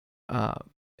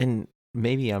 And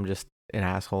maybe I'm just an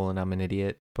asshole and I'm an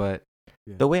idiot, but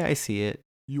the way I see it,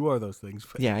 you are those things.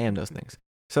 Yeah, I am those things.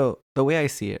 So the way I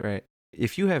see it, right?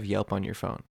 If you have Yelp on your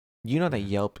phone, you know that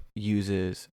Yelp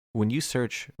uses, when you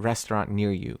search restaurant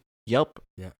near you, Yelp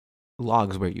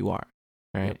logs where you are,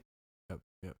 right?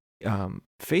 Yep.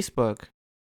 Facebook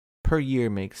per year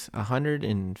makes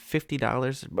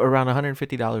 $150, around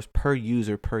 $150 per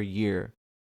user per year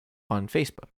on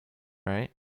Facebook, right?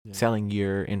 Yeah. Selling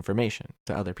your information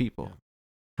to other people. Yeah.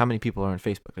 How many people are on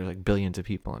Facebook? There's like billions of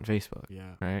people on Facebook,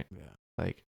 right? Yeah.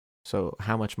 Like, so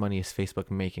how much money is Facebook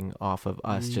making off of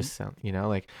us just sound,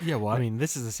 like... Yeah, well, I mean,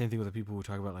 this is the same thing with the people who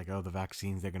talk about, like, oh, the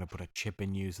vaccines, they're going to put a chip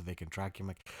in you so they can track you. I'm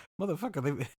like, motherfucker,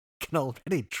 they can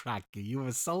already track you. You have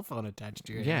a cell phone attached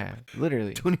to your head.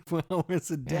 Literally. 24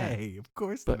 hours a day. Of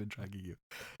course they've been tracking you.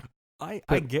 I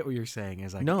get what you're saying.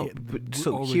 Is like, no, but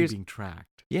so already being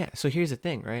tracked. Yeah, so here's the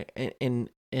thing, right?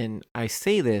 And I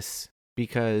say this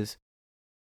because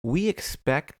we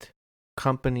expect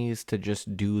companies to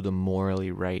just do the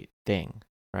morally right thing,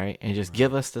 right? And just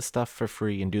give us the stuff for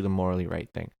free and do the morally right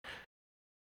thing.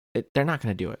 They're not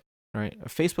going to do it, right?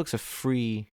 Facebook's a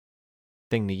free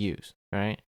thing to use,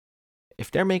 right?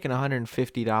 If they're making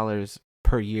 $150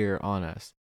 per year on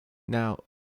us, now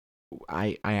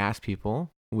I ask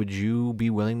people, would you be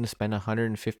willing to spend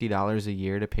 $150 a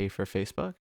year to pay for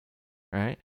Facebook,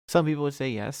 right? Some people would say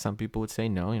yes. Some people would say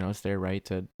no. It's their right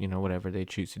to, whatever they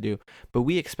choose to do. But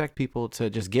we expect people to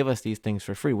just give us these things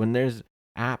for free. When there's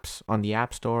apps on the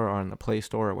App Store or on the Play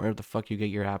Store or wherever the fuck you get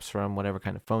your apps from, whatever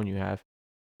kind of phone you have,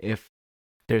 if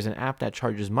there's an app that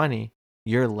charges money,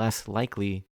 you're less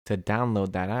likely to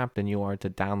download that app than you are to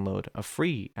download a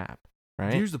free app,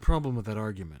 right? Here's the problem with that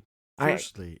argument.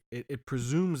 Firstly, it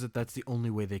presumes that that's the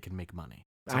only way they can make money.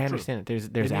 I understand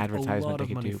it. There's advertisement they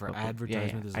can do for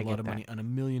advertisement. There's a lot of money on a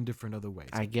million different other ways.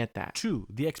 I get that. 2,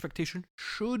 the expectation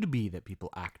should be that people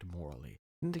act morally.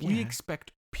 We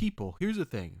expect people, here's the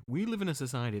thing. We live in a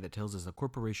society that tells us that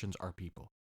corporations are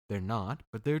people. They're not,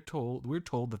 but we're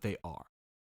told that they are.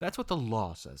 That's what the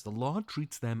law says. The law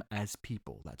treats them as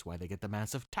people. That's why they get the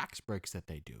massive tax breaks that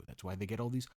they do. That's why they get all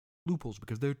these loopholes,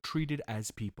 because they're treated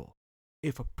as people.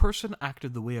 If a person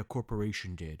acted the way a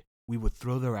corporation did, we would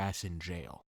throw their ass in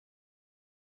jail.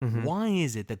 Mm-hmm. Why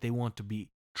is it that they want to be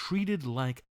treated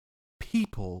like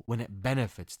people when it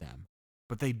benefits them,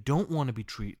 but they don't want to be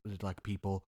treated like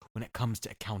people when it comes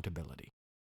to accountability?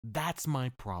 That's my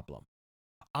problem.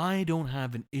 I don't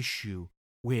have an issue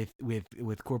with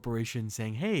corporations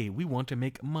saying, hey, we want to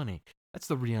make money. That's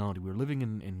the reality. We're living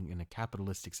in a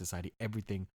capitalistic society.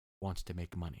 Everything wants to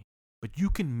make money. But you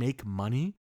can make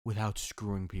money without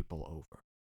screwing people over.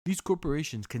 These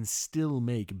corporations can still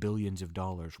make billions of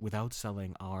dollars without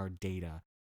selling our data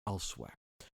elsewhere.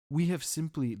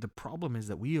 The problem is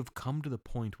that we have come to the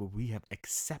point where we have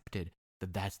accepted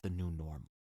that that's the new norm.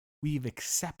 We've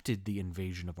accepted the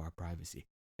invasion of our privacy.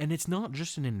 And it's not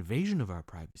just an invasion of our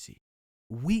privacy.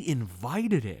 We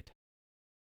invited it.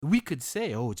 We could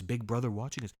say, oh, it's Big Brother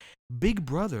watching us. Big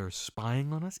Brother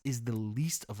spying on us is the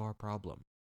least of our problem.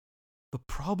 The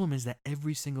problem is that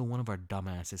every single one of our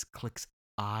dumbasses clicks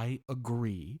I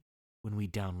agree when we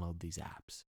download these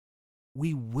apps.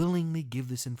 We willingly give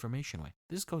this information away.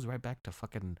 This goes right back to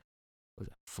fucking, what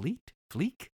is it, Fleet?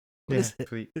 Fleek? What is it?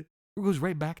 Fleet. It goes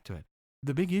right back to it.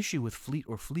 The big issue with Fleet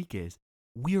or Fleek is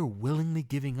we are willingly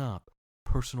giving up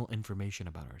personal information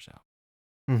about ourselves.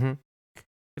 Mm-hmm.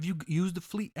 Have you used the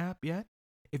Fleet app yet?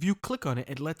 If you click on it,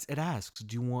 it asks,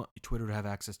 do you want Twitter to have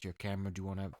access to your camera? Do you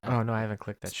want to have... Oh, no, I haven't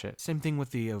clicked that shit. Same thing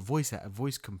with the voice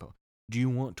compo. Do you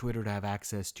want Twitter to have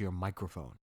access to your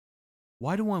microphone?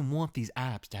 Why do I want these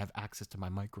apps to have access to my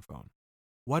microphone?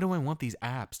 Why do I want these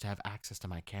apps to have access to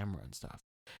my camera and stuff?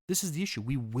 This is the issue.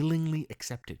 We willingly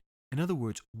accept it. In other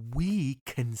words, we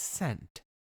consent.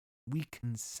 We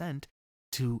consent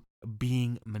to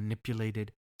being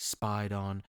manipulated, spied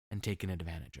on, and taken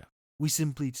advantage of. We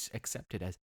simply accept it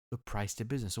as the price to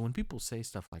business. So when people say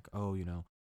stuff like, oh,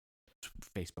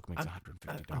 Facebook makes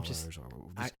 $150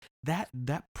 or this,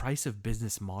 that price of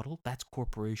business model, that's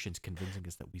corporations convincing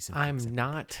us that we simply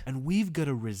accept it. And we've got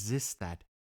to resist that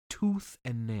tooth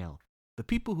and nail. The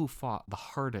people who fought the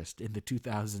hardest in the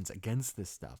 2000s against this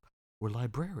stuff were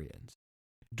librarians.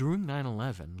 During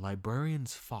 9/11,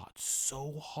 librarians fought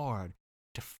so hard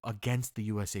against the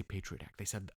USA Patriot Act. They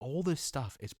said all this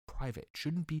stuff is private. It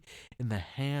shouldn't be in the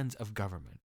hands of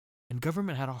government. And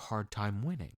government had a hard time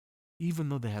winning, even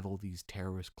though they have all these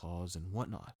terrorist clauses and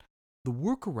whatnot. The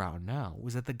workaround now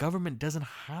is that the government doesn't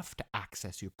have to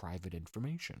access your private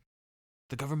information.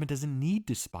 The government doesn't need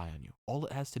to spy on you. All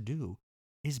it has to do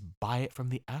is buy it from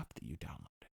the app that you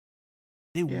downloaded.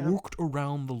 They worked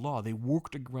around the law. They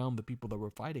worked around the people that were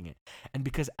fighting it. And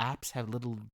because apps have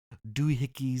little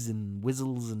doohickeys and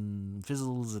whistles and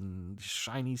fizzles and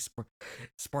shiny,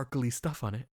 sparkly stuff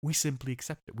on it, we simply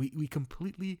accept it. We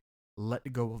completely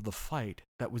let go of the fight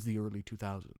that was the early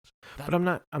 2000s. But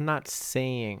I'm not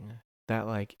saying that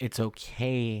like it's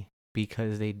okay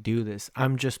because they do this.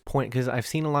 I'm just because I've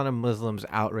seen a lot of Muslims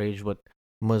outraged with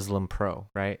Muslim Pro,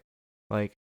 right?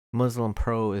 Like Muslim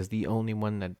Pro is the only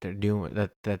one that they're doing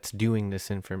that's doing this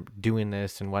and doing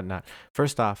this and whatnot.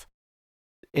 First off,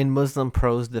 in Muslim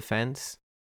Pro's defense,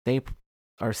 they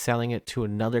are selling it to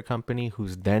another company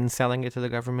who's then selling it to the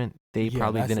government. They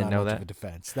probably didn't know that.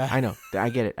 Defense. I know, I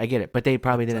get it, but they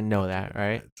probably didn't know that,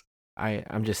 right?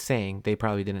 I'm just saying they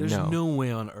probably didn't know. There's no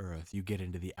way on earth you get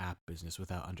into the app business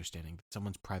without understanding that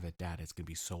someone's private data is going to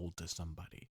be sold to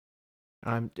somebody.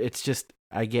 It's just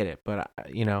I get it, but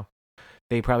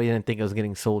they probably didn't think it was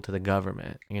getting sold to the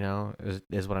government.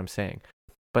 Is what I'm saying.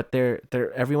 But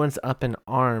everyone's up in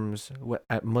arms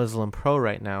at Muslim Pro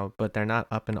right now, but they're not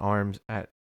up in arms at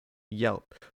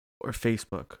Yelp or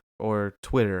Facebook or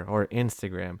Twitter or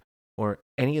Instagram or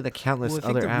any of the countless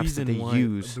other apps that they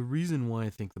use. The reason why I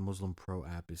think the Muslim Pro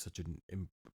app is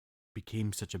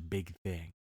became such a big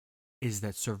thing is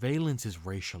that surveillance is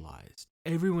racialized.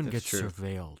 Everyone gets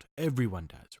surveilled. Everyone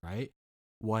does, right?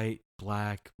 White,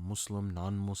 black, Muslim,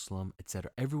 non-Muslim,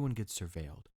 etc. Everyone gets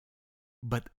surveilled.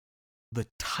 But the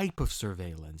type of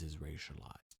surveillance is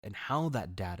racialized and how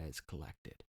that data is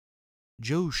collected.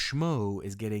 Joe Schmo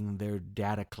is getting their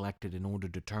data collected in order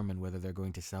to determine whether they're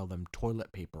going to sell them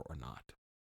toilet paper or not.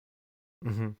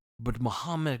 Mm-hmm. But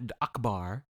Muhammad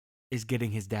Akbar is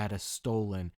getting his data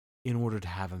stolen in order to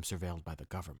have him surveilled by the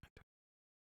government.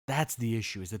 That's the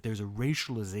issue, is that there's a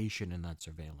racialization in that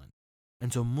surveillance.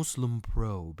 And so Muslim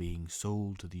Pro being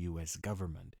sold to the US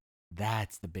government,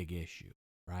 that's the big issue.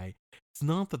 Right? It's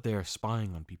not that they're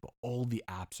spying on people. All the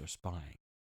apps are spying.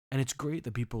 And it's great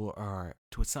that people are,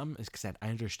 to some extent, I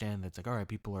understand that it's like, all right,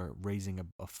 people are raising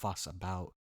a fuss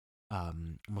about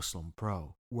Muslim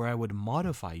Pro. Where I would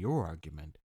modify your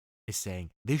argument is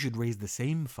saying they should raise the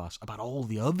same fuss about all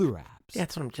the other apps. Yeah,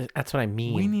 that's what I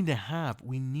mean. We need to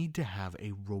have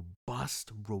a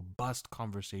robust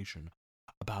conversation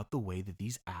about the way that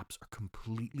these apps are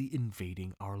completely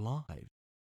invading our lives.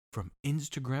 From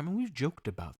Instagram, and we've joked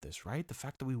about this, right? The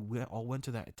fact that we all went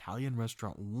to that Italian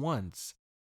restaurant once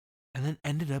and then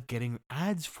ended up getting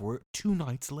ads for it 2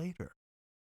 nights later.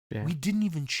 Yeah. We didn't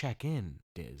even check in,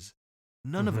 Diz.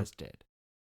 None of us did.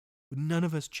 None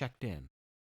of us checked in,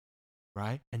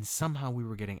 right? And somehow we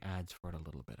were getting ads for it a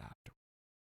little bit after.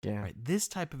 Yeah. Right? This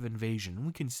type of invasion,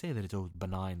 we can say that it's always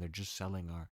benign. They're just selling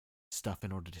our stuff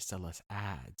in order to sell us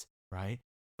ads, right?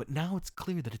 But now it's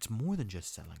clear that it's more than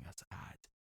just selling us ads.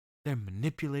 They're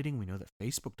manipulating. We know that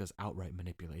Facebook does outright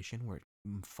manipulation where it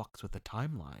fucks with the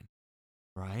timeline,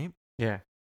 right? Yeah.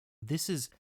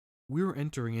 We're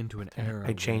entering into an era.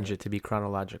 I changed it to be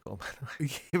chronological.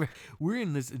 We're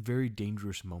in this very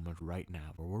dangerous moment right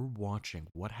now where we're watching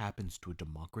what happens to a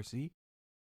democracy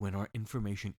when our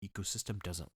information ecosystem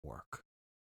doesn't work,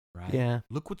 right? Yeah.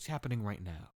 Look what's happening right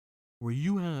now, where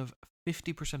you have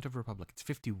 50% of Republicans,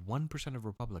 51% of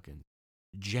Republicans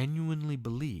genuinely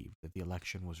believe that the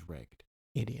election was rigged.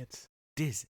 Idiots.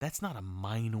 That's not a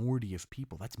minority of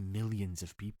people. That's millions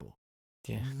of people.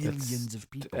 Yeah. Millions of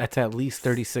people. That's at least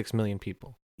 36 million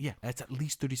people. Yeah, that's at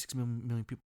least 36 million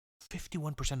people.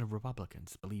 51% of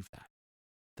Republicans believe that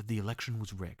the election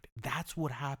was rigged. That's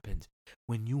what happens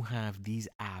when you have these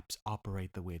apps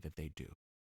operate the way that they do.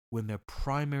 When their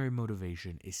primary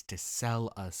motivation is to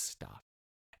sell us stuff.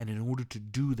 And in order to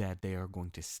do that, they are going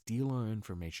to steal our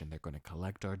information, they're going to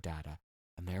collect our data,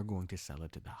 and they're going to sell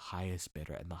it to the highest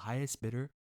bidder. And the highest bidder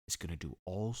is going to do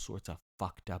all sorts of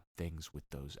fucked up things with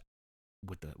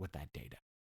that data.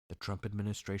 The Trump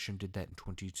administration did that in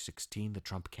 2016. The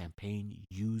Trump campaign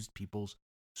used people's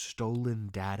stolen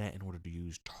data in order to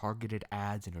use targeted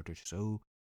ads, in order to sow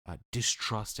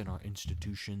distrust in our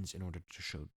institutions, in order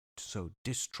to sow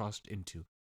distrust into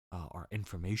our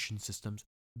information systems.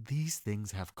 These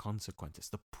things have consequences.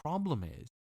 The problem is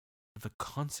that the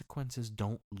consequences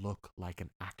don't look like an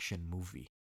action movie.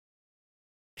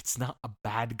 It's not a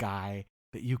bad guy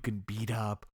that you can beat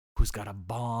up who's got a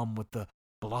bomb with the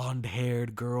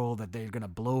blonde-haired girl that they're going to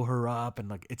blow her up, and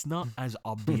like it's not as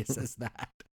obvious as that.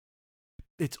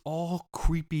 It's all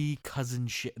creepy cousin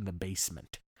shit in the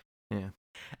basement. Yeah.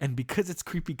 And because it's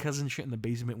creepy cousin shit in the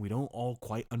basement, we don't all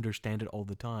quite understand it all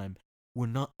the time. We're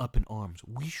not up in arms.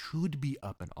 We should be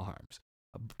up in arms.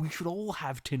 We should all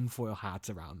have tinfoil hats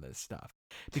around this stuff.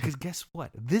 Because guess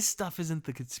what? This stuff isn't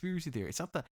the conspiracy theory. It's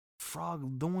not the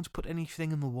frog. No one's put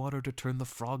anything in the water to turn the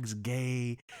frogs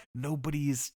gay.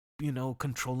 Nobody's,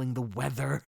 controlling the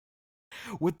weather.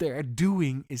 What they're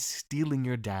doing is stealing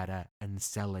your data and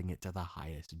selling it to the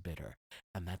highest bidder.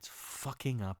 And that's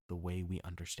fucking up the way we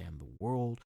understand the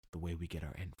world, the way we get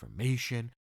our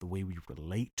information, the way we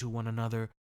relate to one another,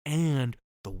 and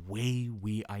the way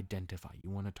we identify.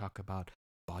 You want to talk about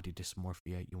body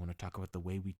dysmorphia, you want to talk about the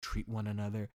way we treat one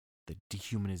another, the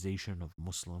dehumanization of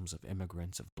Muslims, of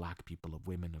immigrants, of black people, of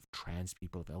women, of trans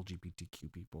people, of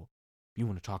LGBTQ people. You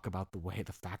want to talk about the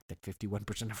fact that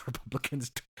 51% of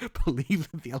Republicans believe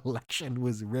that the election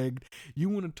was rigged. You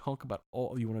want to talk about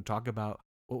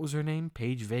what was her name?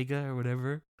 Paige Vega or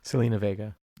whatever? Selena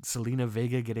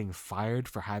Vega getting fired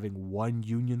for having one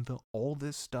union. All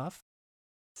this stuff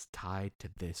is tied to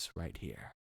this right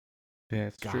here. Yeah,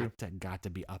 it's true. Got to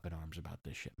be up in arms about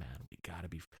this shit, man. We gotta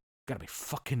be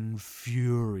fucking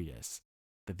furious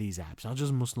that these apps, not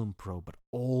just Muslim Pro, but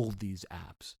all these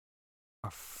apps, are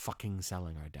fucking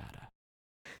selling our data.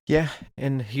 Yeah,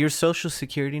 and your social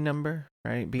security number,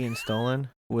 right, being stolen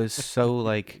was so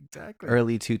like exactly.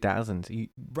 Early 2000s.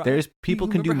 There's people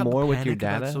can do more with your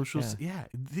data.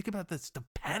 Think about this, the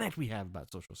panic we have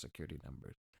about social security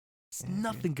numbers. It's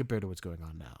nothing compared to what's going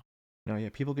on now. No, yeah,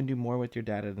 people can do more with your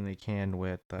data than they can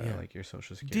with like your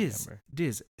social security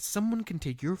number. Someone can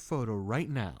take your photo right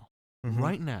now,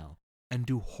 and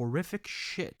do horrific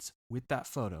shits with that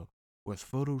photo, with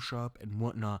Photoshop and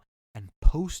whatnot, and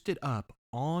post it up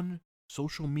on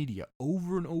social media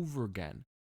over and over again,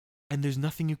 and there's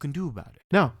nothing you can do about it.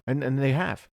 No, and they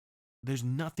have. There's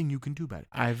nothing you can do about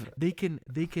it. They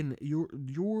can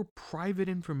your private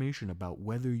information about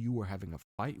whether you are having a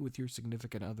fight with your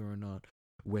significant other or not,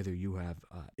 whether you have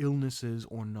illnesses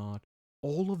or not,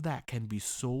 all of that can be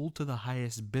sold to the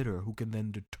highest bidder, who can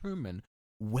then determine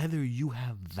whether you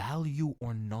have value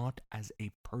or not as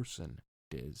a person,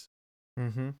 Diz.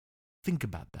 Mm-hmm. Think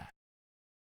about that.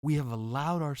 We have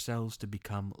allowed ourselves to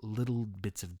become little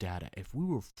bits of data. If we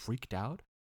were freaked out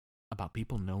about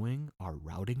people knowing our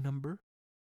routing number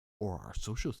or our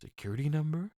social security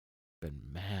number, then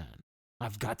man,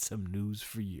 I've got some news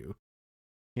for you.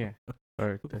 Yeah.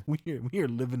 Or we are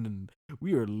living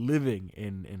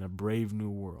in a brave new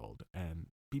world, and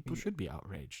people should be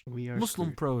outraged. We are Muslim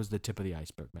screwed. Pro is the tip of the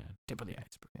iceberg, man. Tip of the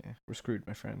iceberg. Yeah, we're screwed,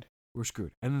 my friend. We're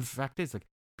screwed. And the fact is, like,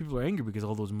 people are angry because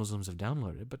all those Muslims have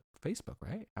downloaded it, but Facebook,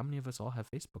 right? How many of us all have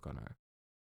Facebook on our...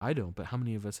 I don't, but how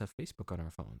many of us have Facebook on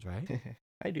our phones, right?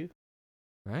 I do.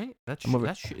 Right? That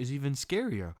shit is even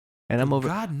scarier. And I'm over.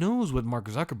 God knows what Mark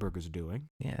Zuckerberg is doing.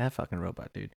 Yeah, that fucking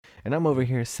robot, dude. And I'm over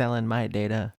here selling my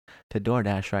data to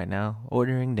DoorDash right now,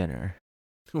 ordering dinner.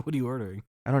 What are you ordering?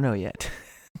 I don't know yet.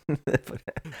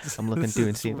 I'm looking through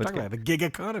and see what's going on. The gig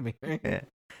economy, right? Yeah.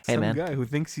 Hey, Some man. guy who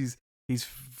thinks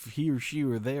he or she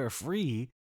or they are free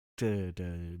to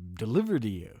deliver to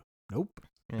you. Nope.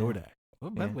 Yeah. DoorDash.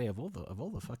 Well, by the Yeah. way, of all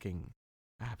the fucking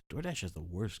apps, DoorDash has the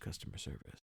worst customer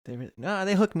service.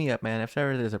 They hook me up, man. If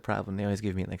ever there's a problem, they always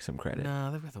give me like some credit.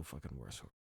 No, they've got the fucking worst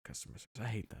customer service. I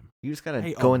hate them. You just gotta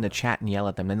Hey, go oh. in the chat and yell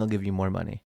at them, then they'll give you more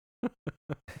money.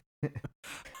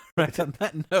 Right, on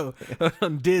that note,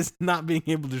 on Diz not being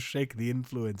able to shake the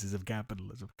influences of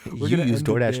capitalism. We're You gonna use end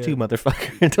it DoorDash there. too,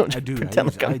 motherfucker. Don't I do. pretend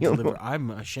I like I'm the only deliver.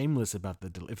 one. I'm shameless about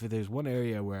if there's one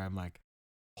area where I'm like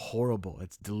horrible,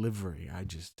 it's delivery. I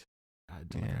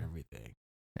deliver Yeah. everything.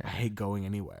 Yeah. I hate going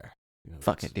anywhere. You know,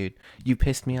 Fuck it, dude. You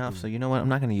pissed me off, so you know what? I'm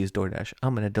not gonna use DoorDash.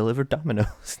 I'm gonna deliver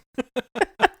Domino's.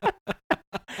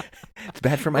 It's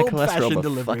bad for my cholesterol, Old-fashioned but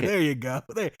delivery. fuck it. There you go.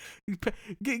 There,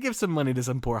 give some money to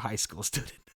some poor high school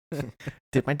student.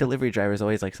 Dude, my delivery driver is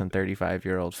always like some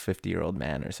 35-year-old, 50-year-old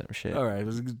man or some shit. All right,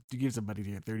 you give some money to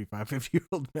your 35,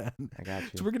 50-year-old man. I got you.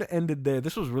 So we're gonna end it there.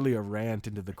 This was really a rant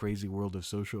into the crazy world of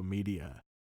social media,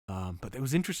 but it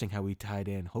was interesting how we tied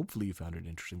in. Hopefully, you found it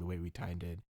interesting the way we tied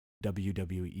in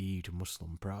WWE to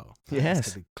Muslim Pro. Yes.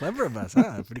 That's pretty clever of us,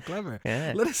 huh? Pretty clever.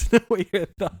 Yeah. Let us know what your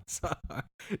thoughts are.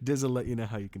 Diz will let you know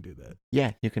how you can do that.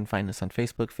 Yeah, you can find us on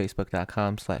Facebook,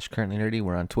 facebook.com/currentlynerdy.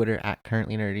 We're on Twitter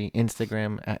 @currentlynerdy,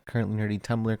 Instagram @currentlynerdy,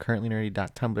 Tumblr,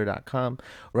 currentlynerdy.tumblr.com.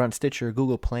 We're on Stitcher,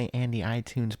 Google Play, and the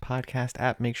iTunes podcast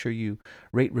app. Make sure you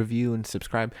rate, review, and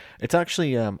subscribe. It's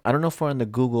actually, I don't know if we're on the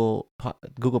Google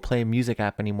Play Music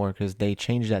app anymore because they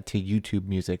changed that to YouTube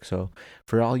Music. So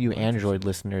for all you Android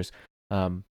listeners,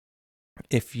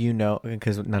 if you know,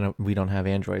 because we don't have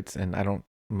Androids, and I don't.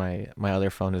 My other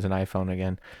phone is an iPhone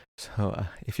again. So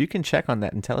if you can check on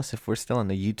that and tell us if we're still on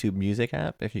the YouTube Music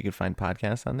app, if you could find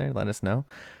podcasts on there, let us know.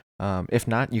 If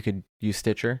not, you could use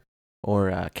Stitcher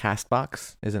or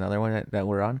Castbox is another one that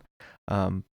we're on.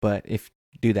 But if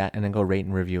you do that and then go rate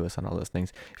and review us on all those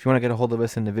things. If you want to get a hold of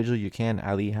us individually, you can.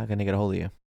 Ali, how can I get a hold of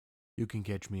you? You can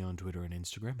catch me on Twitter and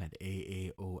Instagram at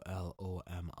AAOLOMI,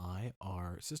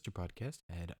 our sister podcast,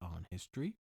 Head on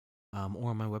History,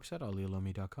 or on my website,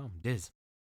 aliolomi.com. Diz.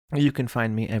 You can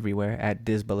find me everywhere at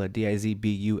Dizbullah,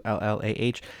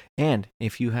 DIZBULLAH. And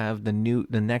if you have the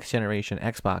next generation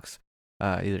Xbox,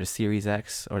 either the Series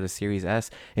X or the Series S,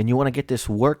 and you want to get this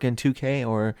work in 2K,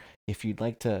 or if you'd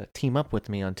like to team up with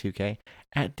me on 2K,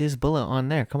 at Dizbullah on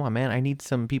there. Come on, man. I need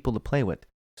some people to play with.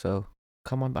 So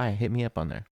come on by. Hit me up on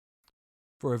there.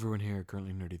 For everyone here at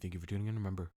Currently Nerdy, thank you for tuning in.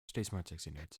 Remember, stay smart, sexy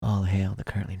nerds. All hail the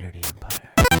Currently Nerdy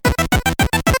Empire.